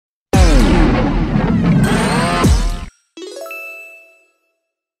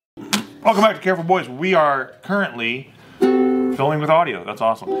Welcome back to Careful Boys. We are currently filming with audio. That's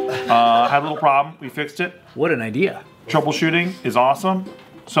awesome. Had a little problem. We fixed it. What an idea. Troubleshooting is awesome.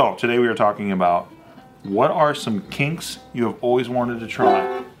 So today we are talking about what are some kinks you have always wanted to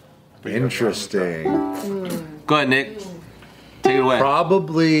try. Interesting. Go ahead, Nick. Take it away.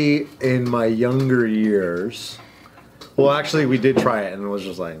 Probably in my younger years. Well, actually, we did try it and it was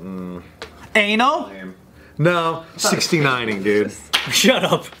just like, Anal? No, 69ing, dude. Shut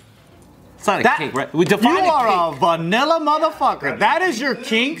up. It's not a kink, right? We You define a are kink. a vanilla motherfucker. That is your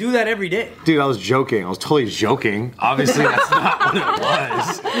kink? Do that every day. Dude, I was joking. I was totally joking. Obviously, that's not what it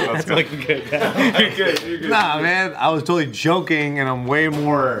was. That's looking good. You're good. Nah, man, I was totally joking, and I'm way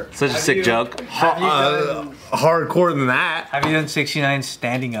more Such a sick joke. hardcore than that. Have you done 69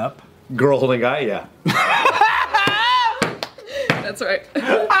 standing up? Girl holding guy, yeah. That's right.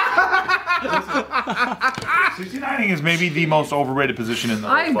 69ing is maybe the most overrated position in the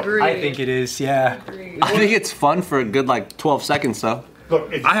I whole agree. I think it is, yeah. I think it's fun for a good like 12 seconds though.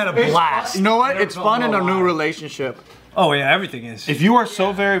 Look, if, I had a blast. You know what? It's fun in a new relationship. Oh yeah, everything is. if you are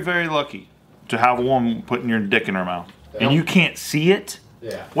so very, very lucky to have a woman putting your dick in her mouth and you can't see it,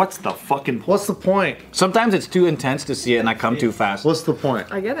 what's the fucking point? What's the point? Sometimes it's too intense to see it and I come too fast. What's the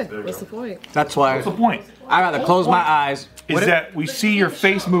point? I get it. What's the point? That's why What's the point? I rather close my eyes. Is that we see your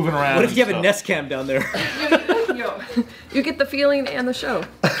face moving around. What if you have and a Nest Cam down there? You get the feeling and the show.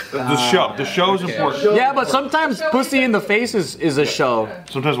 stuff. The show is important. Yeah, but sometimes pussy in the face is a show.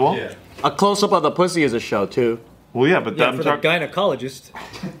 Sometimes what? A close-up of the pussy is a show too. Well, yeah, but I'm For the talking. gynecologist.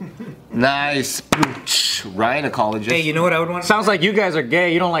 Nice. Rhinocologist. Hey, you know what I would want? Sounds like you guys are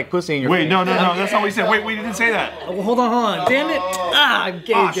gay. You don't like pussy in your Wait, face. no, that's not what he said. Wait, we didn't say that. Oh, hold on. Damn it.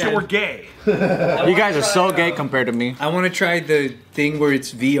 Gay Oh, again. so we're gay. You guys are so gay compared to me. I want to try the thing where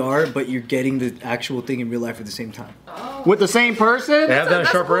it's VR, but you're getting the actual thing in real life at the same time. With the same person? They have that That's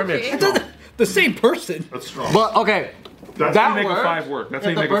sharper okay. image. The same person. That's strong. But okay, That's that how you make works. a 5 work. That's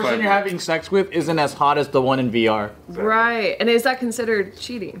how if you the make a 5 person work. you're having sex with isn't as hot as the one in VR. Right. And is that considered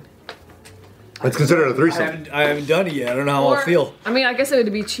cheating? It's considered a threesome. I haven't done it yet. I don't know how I'll feel. I mean, I guess it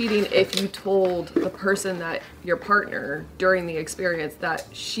would be cheating if you told the person that your partner during the experience that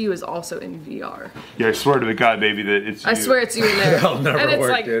she was also in VR. Yeah, I swear to the God, baby, that it's. I swear it's you in there. That'll never and it's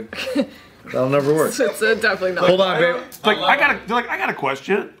work, like, dude. That'll never work. it's definitely not. Hold on, babe. It's like I got a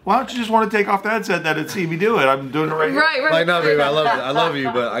question. Why don't you just want to take off the headset that and see me do it? I'm doing it right here. Right. Like, no, baby, I love you,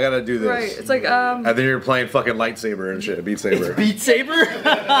 but I gotta do this. Right. It's like And then you're playing fucking lightsaber and shit, Beat Saber. Beat Saber?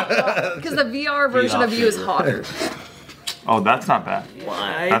 because the VR version of you is hotter. Oh, that's not bad.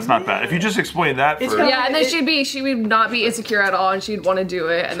 Why? That's not bad. If you just explain that for. Yeah, and then she would not be insecure at all, and she'd want to do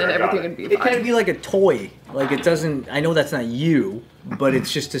it, and then Sure, got everything it. would be It kind of fine. be like a toy. Like it doesn't. I know that's not you, but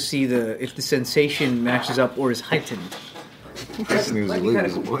it's just to see if the sensation matches up or is heightened.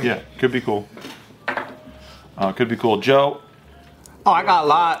 Yeah, could be cool. Could be cool. Joe, Oh, I got a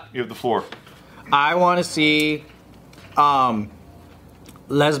lot. you have the floor. I want to see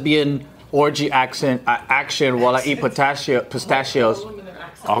lesbian orgy action while I eat pistachios.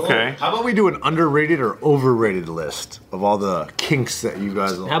 Okay. How about we do an underrated or overrated list of all the kinks that you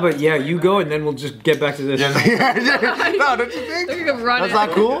guys How about you go and then we'll just get back to this. No, don't you think? They're gonna run That's it.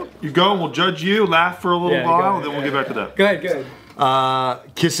 not cool? You go and we'll judge you, laugh for a little Yeah, while, go and then we'll get back to that. Go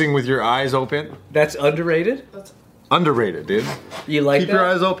ahead. Kissing with your eyes open. That's underrated. Underrated, dude. You like Keep that? your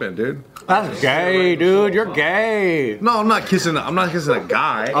eyes open, dude. That's gay, dude. You're gay. No, I'm not kissing a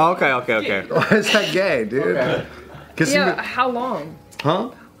guy. Oh, okay. Why is that gay, dude? Kissing Yeah, the- how long?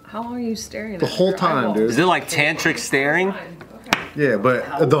 Huh? How long are you staring The at whole your time, eyeballs? dude. Is it like tantric staring? Yeah,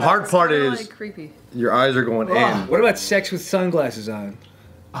 but the hard part Kinda is like creepy. your eyes are going in. What about sex with sunglasses on?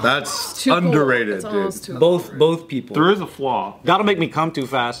 That's Too cool. underrated, It's almost dude. too Both people. There is a flaw. That'll make me come too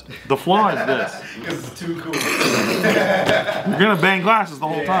fast. The flaw is this. It's too cool. You're gonna bang glasses the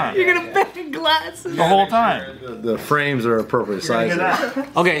whole time. You're gonna bang glasses. The whole time. The frames are appropriate sizes.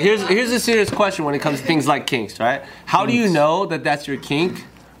 Okay, here's a serious question when it comes to things like kinks, right? How do you know that that's your kink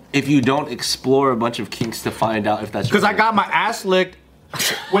if you don't explore a bunch of kinks to find out if that's your Because I kink? got my ass licked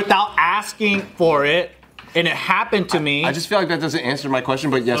without asking for it, and it happened to me. I just feel like that doesn't answer my question,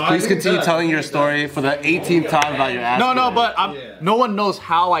 but yes, please continue telling your story for the 18th time about your ass. No, but no one knows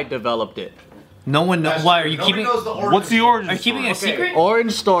how I developed it. No one knows. Why are you keeping? What's the origin? Are you keeping a secret?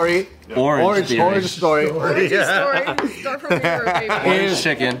 Orange story. Orange theory. Orange story. Story. Start from here, baby. Orange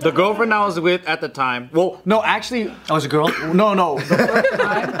chicken. The girlfriend I was with at the time. Well, no, actually, I was a girl. no.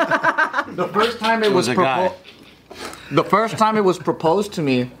 The first time it was a guy. The first time it was proposed to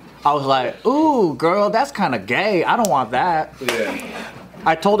me, I was like, "Ooh, girl, that's kind of gay. I don't want that." Yeah.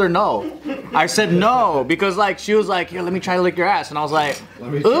 I told her no. I said no because like she was like, here, let me try to lick your ass, and I was like,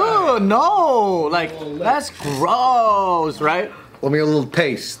 ooh, no, like that's gross, right? Let me get a little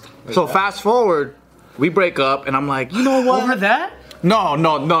taste. So fast forward, we break up, and I'm like, you know what? Over that? No.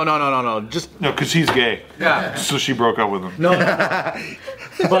 Just No, because he's gay. Yeah. So she broke up with him. no.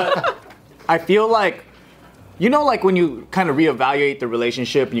 But I feel like, you know, like when you kind of reevaluate the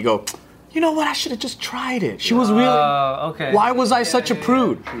relationship and you go, you know what? I should have just tried it. She was really. Okay. Why was I such a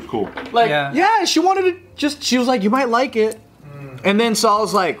prude? It was cool. Like, Yeah. yeah, she wanted to just. She was like, you might like it, and then so I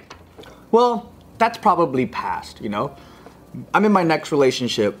was like, well, that's probably past. You know, I'm in my next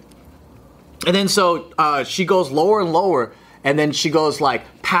relationship, and then so she goes lower and lower, and then she goes like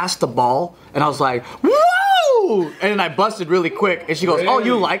past the ball, and I was like, woo! And then I busted really quick, and she goes, oh,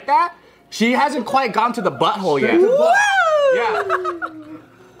 you like that? She hasn't quite gone to the butthole yet.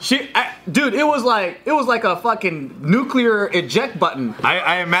 Yeah. Dude, it was like a fucking nuclear eject button.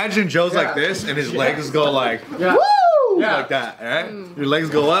 I imagine Joe's like this, and his legs go like, Yeah. woo! Yeah. Like that, right? Your legs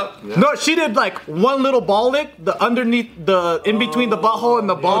go up. No, she did like one little ball lick, the underneath the in between the butthole and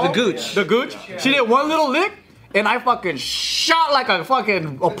the ball. the gooch. The gooch. She did one little lick, and I fucking shot like a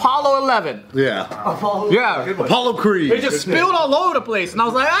fucking Apollo 11. Yeah. Yeah. Apollo Creed. It just spilled all over the place, and I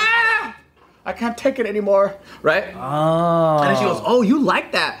was like, ah! I can't take it anymore, right? Oh. And then she goes, oh, you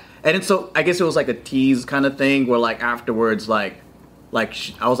like that? And then so I guess it was like a tease kind of thing where like afterwards, I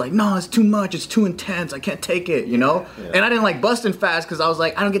was like, no, it's too much, it's too intense, I can't take it, you know? Yeah. And I didn't like busting fast because I was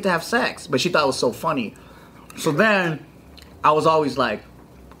like, I don't get to have sex. But she thought it was so funny. So then I was always like,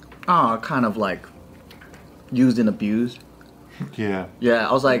 oh, kind of like used and abused. Yeah. Yeah,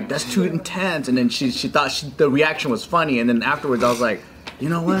 I was like, that's too intense. And then she thought the reaction was funny. And then afterwards I was like, you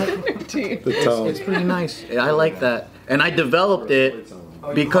know what? The tone. It's pretty nice. I like that. And I developed it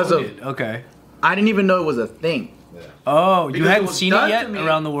because of, Okay. I didn't even know it was a thing. Oh, you Because it hadn't was seen it done yet to me.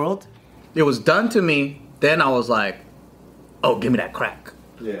 around the world? It was done to me. Then I was like, oh, give me that crack.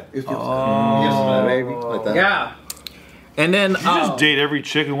 Yeah. Yes, baby. Like that. Yeah. And then You just date every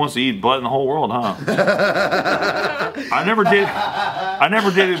chick who wants to eat butt in the whole world, huh? I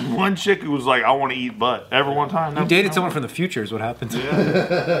never dated one chick who was like, I want to eat butt. Ever one time? No. You dated someone from the future is what happened.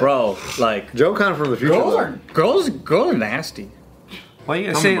 bro, like Joe kind of from the future. girls are nasty. Why you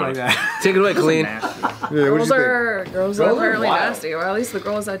gotta say it like that? Take it away, clean. Nasty. Yeah, what'd Girls you are Girls are apparently wild. nasty, or at least the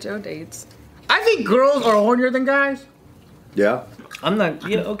girls that Joe dates. I think girls are hornier than guys. think? Yeah. I'm not.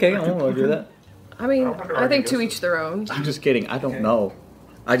 Yeah, okay, I won't argue that. I mean, I think to each their own. I'm just kidding. I don't know.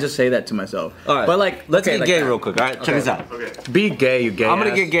 I just say that to myself. All right. But like, Let's okay, get like gay that. real quick. All right, check this out. Be gay, you gay. I'm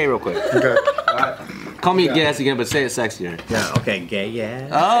gonna ass. get gay real quick. Okay. Call me a gay ass again, but say it sexier. Yeah. Okay, gay. Yeah.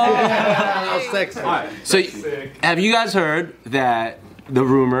 How sexy. So, have you guys heard that the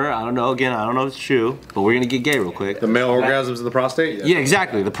rumor? I don't know. Again, I don't know if it's true, but we're gonna get gay real quick. The male orgasms of the prostate? Yeah,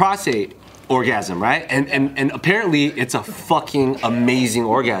 exactly. The prostate orgasm, right? And apparently it's a fucking amazing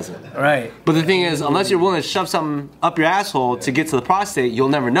orgasm. Right. But the thing is, unless you're willing to shove something up your asshole to get to the prostate, you'll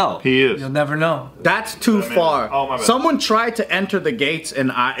never know. He is. You'll never know. That's too far. Oh, my bad. Someone tried to enter the gates and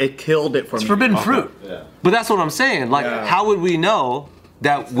it killed it for It's me. forbidden fruit. But that's what I'm saying. Like, how would we know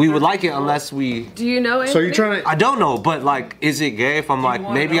that we would like it unless we... Do you know Anthony? So you're trying to. I don't know, but like, is it gay if I'm like,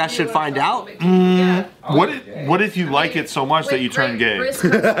 maybe I should find out? Yeah. What if you like it so much that you turn gay? Risk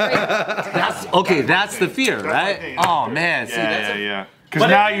was great. Okay, that's the fear, right? Oh man, see, that's Yeah. Because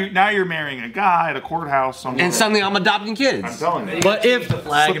now you're marrying a guy at a courthouse somewhere. and suddenly I'm adopting I'm kids, telling you. But if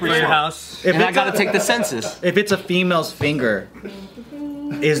Flag for your house. if and I it's gotta a, take the census. if it's a female's finger,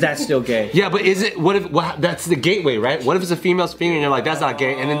 is that still gay? Yeah, but is it? That's the gateway, right? What if it's a female's finger and you're like, that's not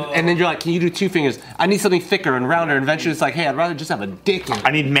gay, and then you're like, can you do two fingers? I need something thicker and rounder. And eventually, it's like, hey, I'd rather just have a dick.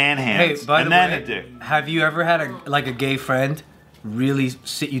 I need man Hey, hands by and the then way, a dick. have you ever had a gay friend really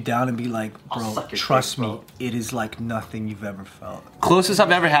sit you down and be like, bro, trust me, it is like nothing you've ever felt? Closest I've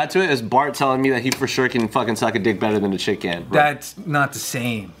ever had to it is Bart telling me that he for sure can fucking suck a dick better than a chick can. That's not the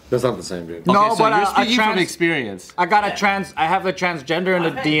same. That's not the same, dude. No, Okay, so but you're speaking from experience. I got I have a transgender in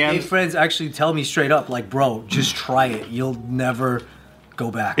the Gay DMs. friends actually tell me straight up, like, bro, just try it. You'll never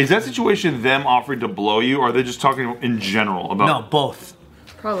go back. Is that situation them offering to blow you, or are they just talking in general about? No, both.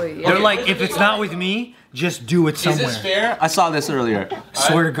 Probably. Yeah. They're like, if it's not with me, just do it somewhere. Is this fair? I saw this earlier.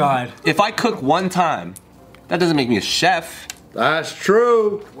 Swear to God. If I cook one time, that doesn't make me a chef. That's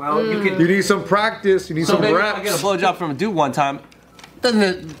true. Well, you You need some practice. You need So some maybe if I reps. get a blowjob from a dude one time,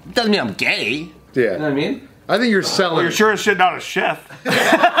 doesn't mean I'm gay. Yeah. You know what I mean? I think you're selling. Well, you're sure as shit not a chef.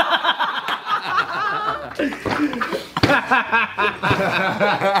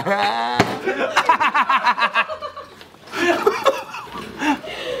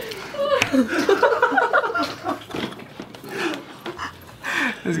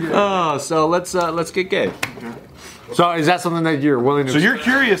 This Oh, so let's get gay. So is that something that you're willing to? So you're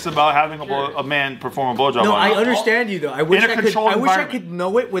curious about having a man perform a blowjob? No, on I you. understand you though. I wish In a I could. controlled I wish I environment. could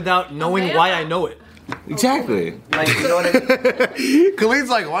know it without knowing why I know it. Exactly. Like, you know what I mean? Khalid's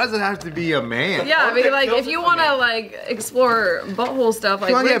like, why does it have to be a man? Yeah, I mean, like, if you want to, like, explore butthole stuff,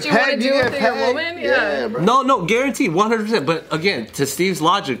 like, wanna wouldn't get you want to pegged, do you it get with your pegged. woman? Yeah. bro. No, guaranteed, 100%. But again, to Steve's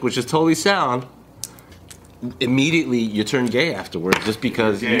logic, which is totally sound, immediately you turn gay afterwards, just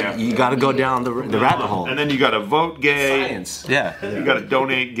because Yeah. you got to go down the rabbit hole. And then you gotta vote gay. Science. Yeah. You gotta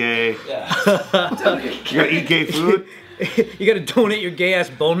donate gay. You gotta eat gay food. You gotta donate your gay ass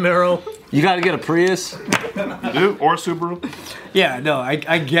bone marrow. You got to get a Prius. Dude, or Subaru. Yeah, no, I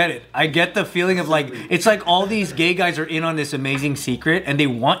get it. I get the feeling of like, it's like all these gay guys are in on this amazing secret and they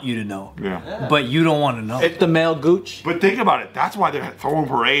want you to know. Yeah. But you don't want to know. It's the male gooch. But think about it. That's why they're throwing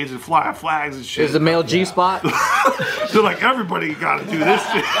parades and flying flags and shit. Is the male G spot? They're like, everybody gotta do this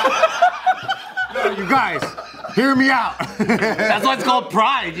shit. You guys, hear me out. That's why it's called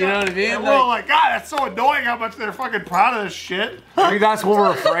pride, you know what I mean? Well, like, God, that's so annoying how much they're fucking proud of this shit. Maybe that's what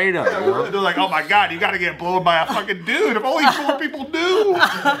we're afraid of. They're like, oh my God, you gotta get blown by a fucking dude. If only 4 people knew.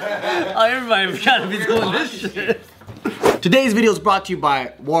 Oh, everybody's gotta be doing this shit. Today's video is brought to you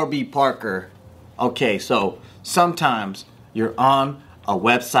by Warby Parker. Okay, so sometimes you're on a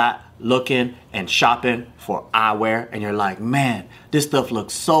website looking and shopping for eyewear and you're like, man, this stuff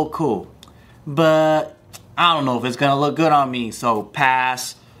looks so cool, but I don't know if it's gonna look good on me, so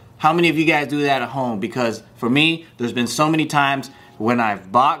pass. How many of you guys do that at home? Because for me, there's been so many times when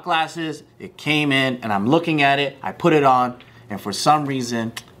I've bought glasses, it came in and I'm looking at it, I put it on, and for some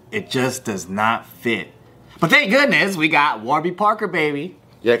reason, it just does not fit. But thank goodness we got Warby Parker, baby.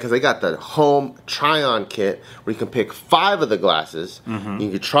 Yeah, because they got the home try-on kit where you can pick 5 of the glasses, you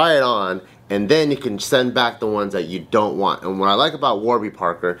can try it on, and then you can send back the ones that you don't want. And what I like about Warby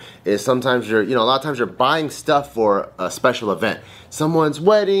Parker is sometimes a lot of times you're buying stuff for a special event. Someone's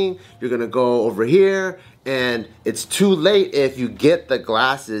wedding, you're gonna go over here, and it's too late if you get the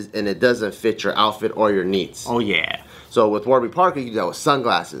glasses and it doesn't fit your outfit or your needs. Oh yeah. So with Warby Parker, you can do that with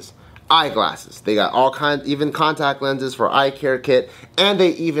sunglasses, eyeglasses. They got all kinds, even contact lenses for eye care kit, and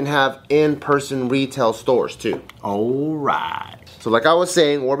they even have in-person retail stores too. All right. So like I was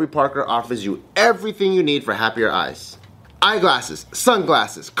saying, Warby Parker offers you everything you need for happier eyes. Eyeglasses,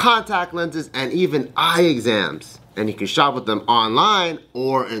 sunglasses, contact lenses, and even eye exams. And you can shop with them online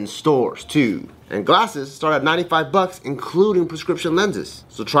or in stores too. And glasses start at $95, including prescription lenses.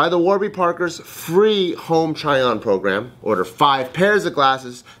 So try the Warby Parker's free home try-on program. Order 5 pairs of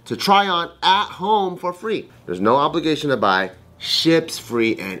glasses to try on at home for free. There's no obligation to buy, ships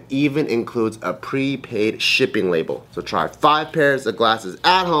free, and even includes a prepaid shipping label. So try 5 pairs of glasses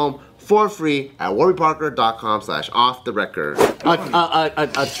at home for free at warbyparker.com/offtherecord.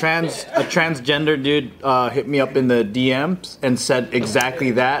 A transgender dude hit me up in the DMs and said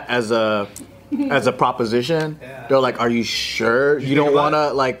exactly that as a proposition. They're like, "Are you sure you don't want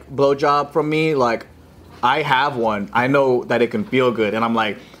to like blowjob from me? Like, I have one. I know that it can feel good." And I'm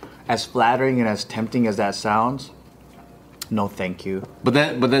like, as flattering and as tempting as that sounds, no, thank you. But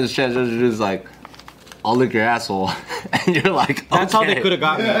then the transgender dude is like, I'll lick your asshole. And you're like, That's how they okay. could have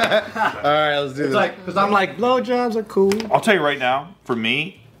got me. All right, let's do this. Like, because I'm like, blowjobs are cool. I'll tell you right now, for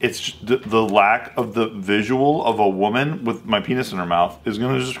me, it's just the lack of the visual of a woman with my penis in her mouth is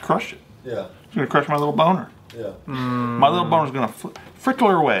gonna just crush it. Yeah. It's gonna crush my little boner. Yeah. My little boner's gonna frickle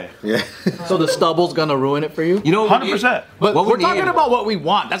her away. Yeah. So the stubble's gonna ruin it for you? You know what we need? 100%. But What we we're talking need- about what we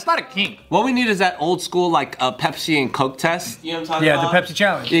want. That's not a kink. What we need is that old school like Pepsi and Coke test. You know what I'm talking Yeah, about? the Pepsi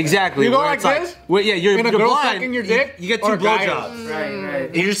challenge. Exactly. You go where like it's this? Well, yeah, you're And a you're girl blind. sucking your dick? You get Or 2 a guy blowjobs. Right.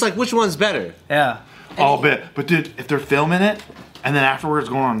 And you're just like, which one's better? Yeah. Oh, but dude, if they're filming it and then afterwards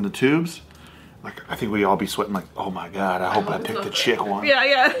going on the tubes, like I think we'd all be sweating like, oh my God, I hope I picked the chick one. Yeah,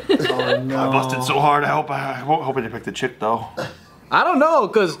 yeah. I busted so hard. I hope I didn't pick the chick though. I don't know,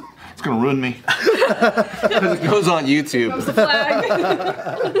 because It's gonna ruin me. It goes on YouTube. Flag.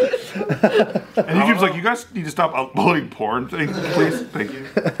 And YouTube's like, you guys need to stop uploading porn things, please. Thank you.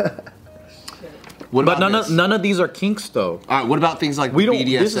 What but about this? none of these are kinks though. All right, what about things like We don't-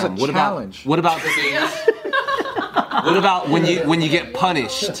 BDSM? this is a what challenge. What about things? What about when you get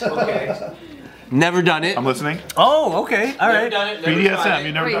punished? Never done it. I'm listening. Oh, okay. All right. BDSM,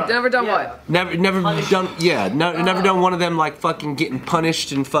 you never Wait, done. never done what? Never done. Yeah, never done one of them like fucking getting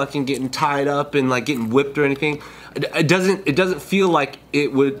punished and fucking getting tied up and like getting whipped or anything. It doesn't feel like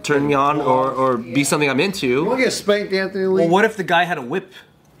it would turn me on or be something I'm into. Want to get spanked, Anthony Lee? Well, what if the guy had a whip?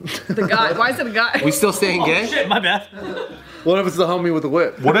 The guy. Why is it a guy? We still staying gay? Shit, my bad. What if it's the homie with the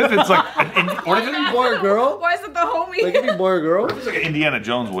whip? What if it's like what if Any boy or girl? Why is it the homie? Like any boy or girl? it's like an Indiana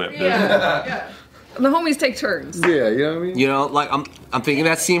Jones whip? Dude? yeah. The homies take turns. Yeah, you know what I mean? You know, like I'm thinking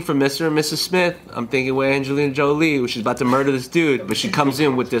that scene from Mr. and Mrs. Smith. I'm thinking where Angelina Jolie, where she's about to murder this dude, but she comes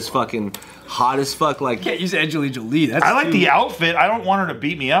in with this fucking hot as fuck like. Can't use Angelina Jolie. That's I like too- the outfit. I don't want her to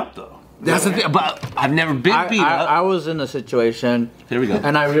beat me up though. That's the thing. But I've never been beat up. I was in a situation. Here we go.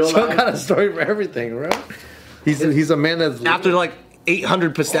 And I realized. Some kind of story for everything, right? He's a man that's After like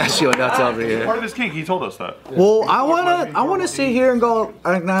 800 pistachio nuts over Part here. of his kink. He told us that. Well, I wanna sit here and go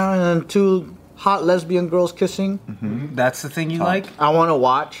like now and two hot lesbian girls kissing. That's the thing you like? I wanna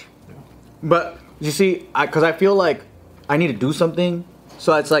watch, but you see, because I feel like I need to do something.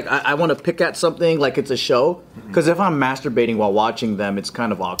 So it's like I want to pick at something like it's a show. Because if I'm masturbating while watching them, it's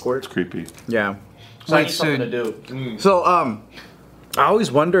kind of awkward. It's creepy. Yeah. So I Wait, need so- something to do. So I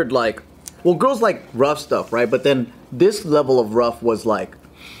always wondered like, well, girls like rough stuff, right? But then this level of rough was like,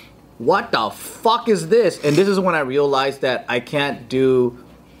 what the fuck is this? And this is when I realized that I can't do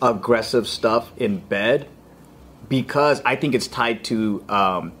aggressive stuff in bed because I think it's tied to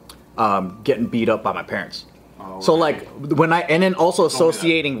getting beat up by my parents. So like when and then also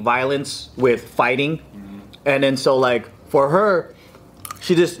associating violence with fighting, and then so like for her,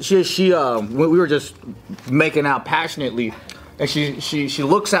 we were just making out passionately, and she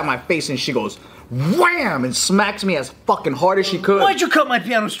looks at my face and she goes wham and smacks me as fucking hard as she could. Why'd you cut my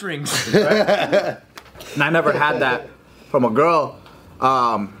piano strings? And I never had that from a girl.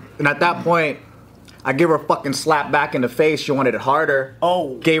 And at that point, I gave her a fucking slap back in the face. She wanted it harder.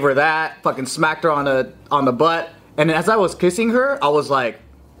 Oh. Gave her that. Fucking smacked her on the butt. And then as I was kissing her, I was like,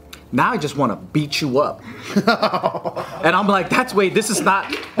 now I just want to beat you up. And I'm like, this is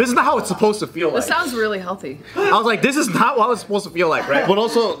not how it's supposed to feel This like. sounds really healthy. I was like, this is not what it's supposed to feel like, right? But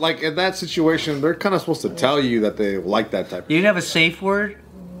also, like in that situation, they're kind of supposed to tell you that they like that type. You didn't have a safe word?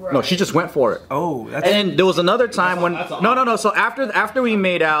 No, she just went for it. Oh, that's... And then there was another time when no. So after we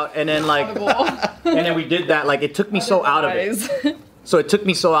made out, and then like, and then we did that. Like it took me so out of it. So it took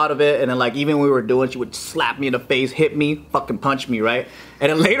me so out of it, and then like even when we were doing, she would slap me in the face, hit me, fucking punch me, right?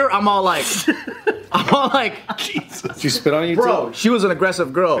 And then later I'm all like, Jesus. She spit on you, bro, too? she was an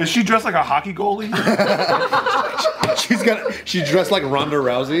aggressive girl. Is she dressed like a hockey goalie? She's dressed like Ronda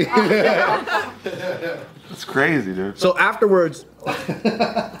Rousey. That's crazy, dude. So afterwards,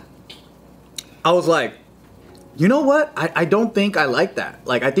 I was like, you know what? I don't think I like that.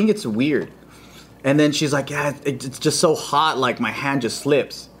 Like I think it's weird. And then she's like, yeah, it's just so hot, like my hand just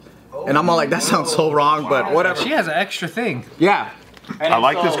slips. And I'm all like, that sounds so wrong, but whatever. She has an extra thing. Yeah. I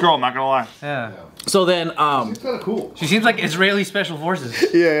like this girl. I'm not gonna lie. Yeah. So then, Kind of cool. She seems like Israeli special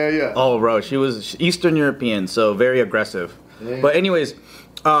forces. Yeah. oh, bro, she was Eastern European, so very aggressive. But anyways,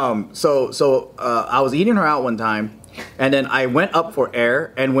 so I was eating her out one time, and then I went up for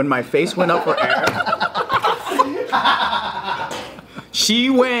air, and when my face went up for air, she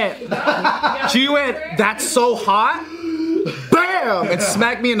went, that's so hot, bam, and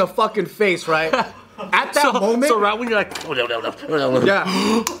smacked me in the fucking face, right? At that moment, So right when you're like,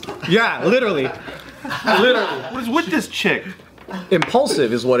 yeah, literally, What is with this chick?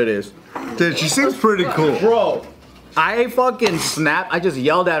 impulsive is what it is. Dude, she seems pretty cool. Bro, I fucking snapped. I just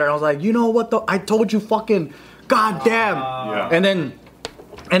yelled at her. I was like, you know what? I told you fucking goddamn. Yeah. And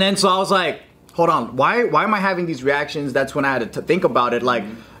then so I was like, hold on. Why am I having these reactions? That's when I had to think about it. Like,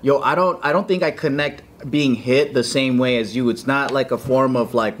 yo, I don't think I connect being hit the same way as you. It's not like a form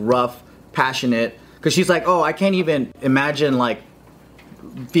of like rough, passionate. Because she's like, oh, I can't even imagine like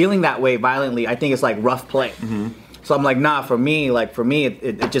feeling that way violently. I think it's like rough play. So I'm like, nah, for me,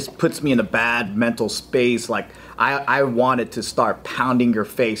 it just puts me in a bad mental space. Like, I wanted to start pounding your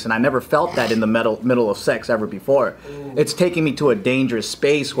face, and I never felt that in the middle of sex ever before. It's taking me to a dangerous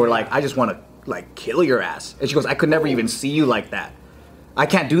space where, like, I just want to, like, kill your ass. And she goes, I could never even see you like that. I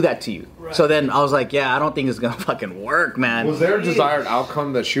can't do that to you. So then I was like, yeah, I don't think it's gonna fucking work, man. Was there a desired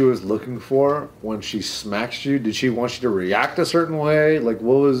outcome that she was looking for when she smacked you? Did she want you to react a certain way? Like,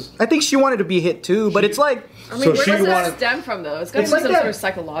 what was... I think she wanted to be hit too, but it's like... I mean, So where she does that wanted- stem from, though? It's got to It's be like some that. sort of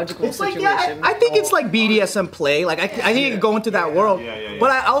psychological It's like, situation. yeah, I think it's like BDSM play. Like, I think it could go into that world. Yeah.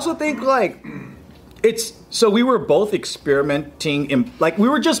 But I also think, like, it's... So we were both experimenting in... Like, we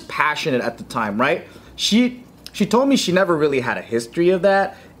were just passionate at the time, right? She told me she never really had a history of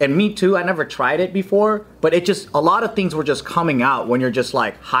that. And me too, I never tried it before. But it just... A lot of things were just coming out when you're just,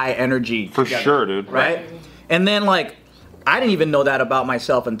 like, high energy. For sure, dude. Right? And then, like... I didn't even know that about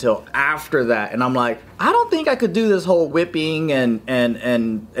myself until after that, and I'm like, I don't think I could do this whole whipping and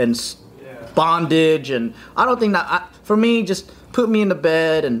bondage, and I don't think that. For me, just put me in the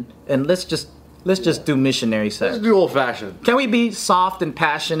bed and let's just let's just do missionary sex. Let's do old fashioned. Can we be soft and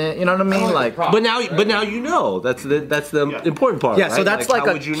passionate? You know what I mean? Like, But now you know. That's the important part. yeah. So right? that's like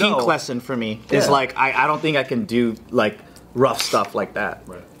how a would you kink know? lesson for me. Is like I don't think I can do like rough stuff like that.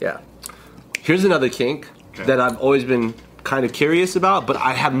 Right. Yeah. Here's another kink that I've always been kind of curious about, but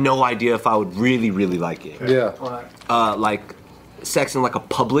I have no idea if I would really like it. Yeah. Like sex in like a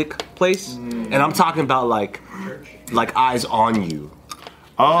public place, and I'm talking about like eyes on you.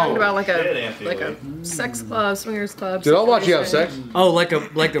 Talking about like a sex club, swingers club. Dude, I'll watch you have sex. Oh, like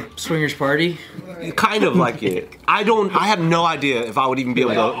a swingers party. Kind of like it. I have no idea if I would even be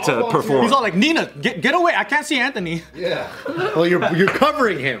able to perform. He's all like, Nina, get away! I can't see Anthony. Yeah. Well, you're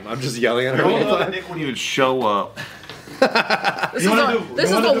covering him. I'm just yelling at her all the time. Nick when he would show up. This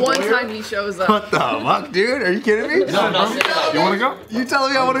is the one time he shows up. What the fuck, dude? Are you kidding me? You want to go? You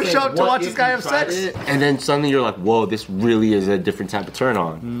telling me I want to show up to watch this guy have sex? And then suddenly you're like, whoa, this really is a different type of turn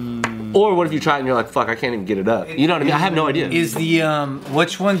on. Or what if you try it and you're like, fuck, I can't even get it up. You know what I mean? I have no idea. Is the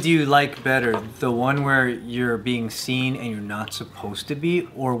which one do you like better? The one where you're being seen and you're not supposed to be,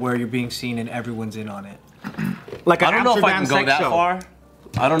 or where you're being seen and everyone's in on it? Like I don't know if I can go that far.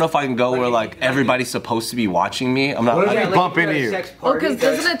 I don't know if I can go where like everybody's supposed to be watching me. I'm not. What if we bump into you? Well, because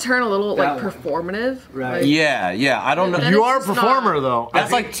doesn't it turn a little like performative? Right. Yeah. I don't know. Then You it's are a just performer, not- though.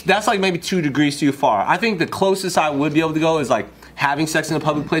 That's like maybe 2 degrees too far. I think the closest I would be able to go is like having sex in a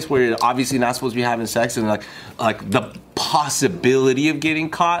public place where you're obviously not supposed to be having sex, and like the possibility of getting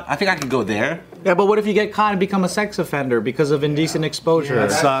caught. I think I could go there. Yeah, but what if you get caught and become a sex offender because of indecent exposure?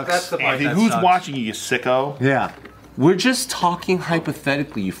 That sucks. That's the part Anthony, that who's sucks. watching you, you sicko? Yeah. We're just talking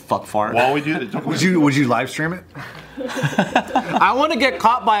hypothetically, you fuck fart. While we do that, Would you live stream it? I want to get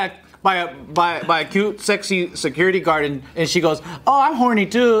caught by a cute, sexy security guard, and she goes, "Oh, I'm horny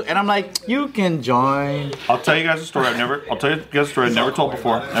too," and I'm like, "You can join." I'll tell you guys a story I've never told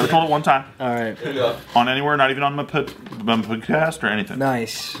before. Never told it one time. All right. On anywhere, not even on my podcast or anything.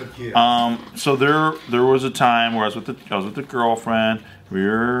 Nice. So there was a time where I was with the girlfriend. We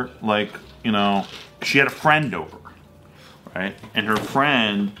were like, you know, she had a friend over, right? And her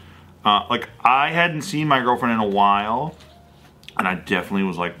friend, like I hadn't seen my girlfriend in a while, and I definitely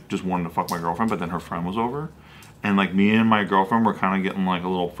was like just wanting to fuck my girlfriend. But then her friend was over, and like me and my girlfriend were kind of getting like a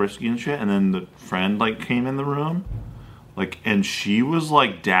little frisky and shit. And then the friend like came in the room, like, and she was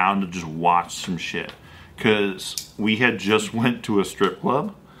like down to just watch some shit, cause we had just went to a strip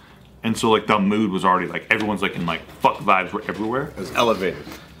club. And so, like, the mood was already, like, everyone's, like, in, like, fuck vibes were everywhere. It was elevated.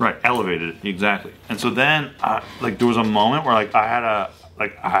 Right, elevated, exactly. And so then, like, there was a moment where, like, I had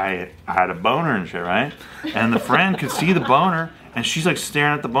a boner and shit, right? And the friend could see the boner, and she's, like,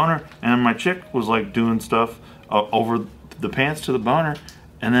 staring at the boner, and my chick was, like, doing stuff over the pants to the boner.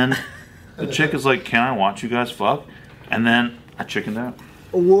 And then the chick is like, can I watch you guys fuck? And then I chickened out.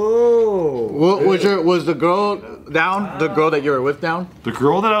 Whoa. Was the girl down? The girl that you were with down? The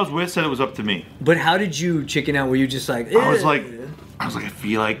girl that I was with said it was up to me. But how did you chicken out? Were you just like? I was like, I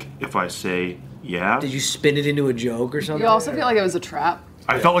feel like if I say yeah. Did you spin it into a joke or something? You also feel like it was a trap.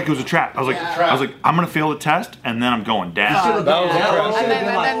 I felt like it was a trap. I was like, I'm gonna fail the test and then I'm going down.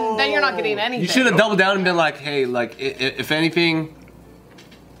 And then you're not getting anything. You should have doubled down and been like, hey, like, if anything,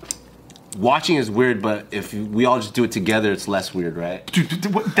 watching is weird, but if we all just do it together, it's less weird, right? Dude,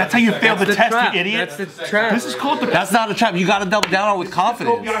 that's how you fail the test, trap. you idiot. That's the trap. This is called the That's not a trap. You gotta double down on with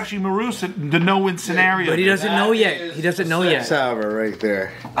confidence. Kobayashi Maru, the no-win scenario. But he doesn't know yet. He doesn't know yet. Salver right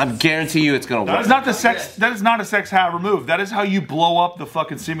there. I guarantee you it's gonna That work. is not the sex. That is not a sex have remove. That is how you blow up the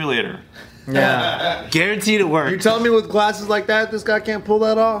fucking simulator. Yeah. Guaranteed it You works. telling me with glasses like that, this guy can't pull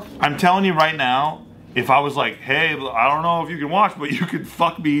that off? I'm telling you right now. If I was like, hey, I don't know if you can watch, but you could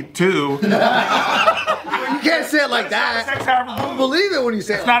fuck me too. You can't say it like that. Sex have I remove. don't believe it when you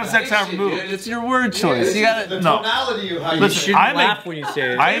say It's it. not a sex have remove. It's your word choice. You gotta. No. Tonality you You Listen, shouldn't I'm laugh when you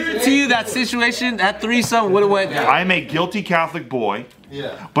say it. I guarantee you that situation, that threesome would have went. I'm a guilty Catholic boy.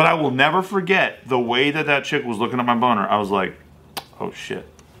 Yeah. But I will never forget the way that chick was looking at my boner. I was like, oh shit.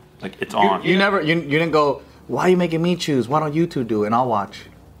 Like, it's on. You didn't go, why are you making me choose? Why don't you two do it and I'll watch?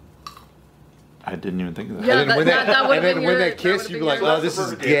 I didn't even think of that. Yeah, And then when that would've been when your- they kiss, that you'd be would've like, been your- oh, this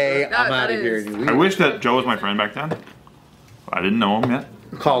is gay. I'm That out of here. is. And you I leave. wish that Joe was my friend back then. I didn't know him yet.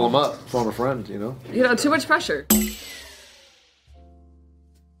 Call him up. Phone a friend, you know? You know, too much pressure.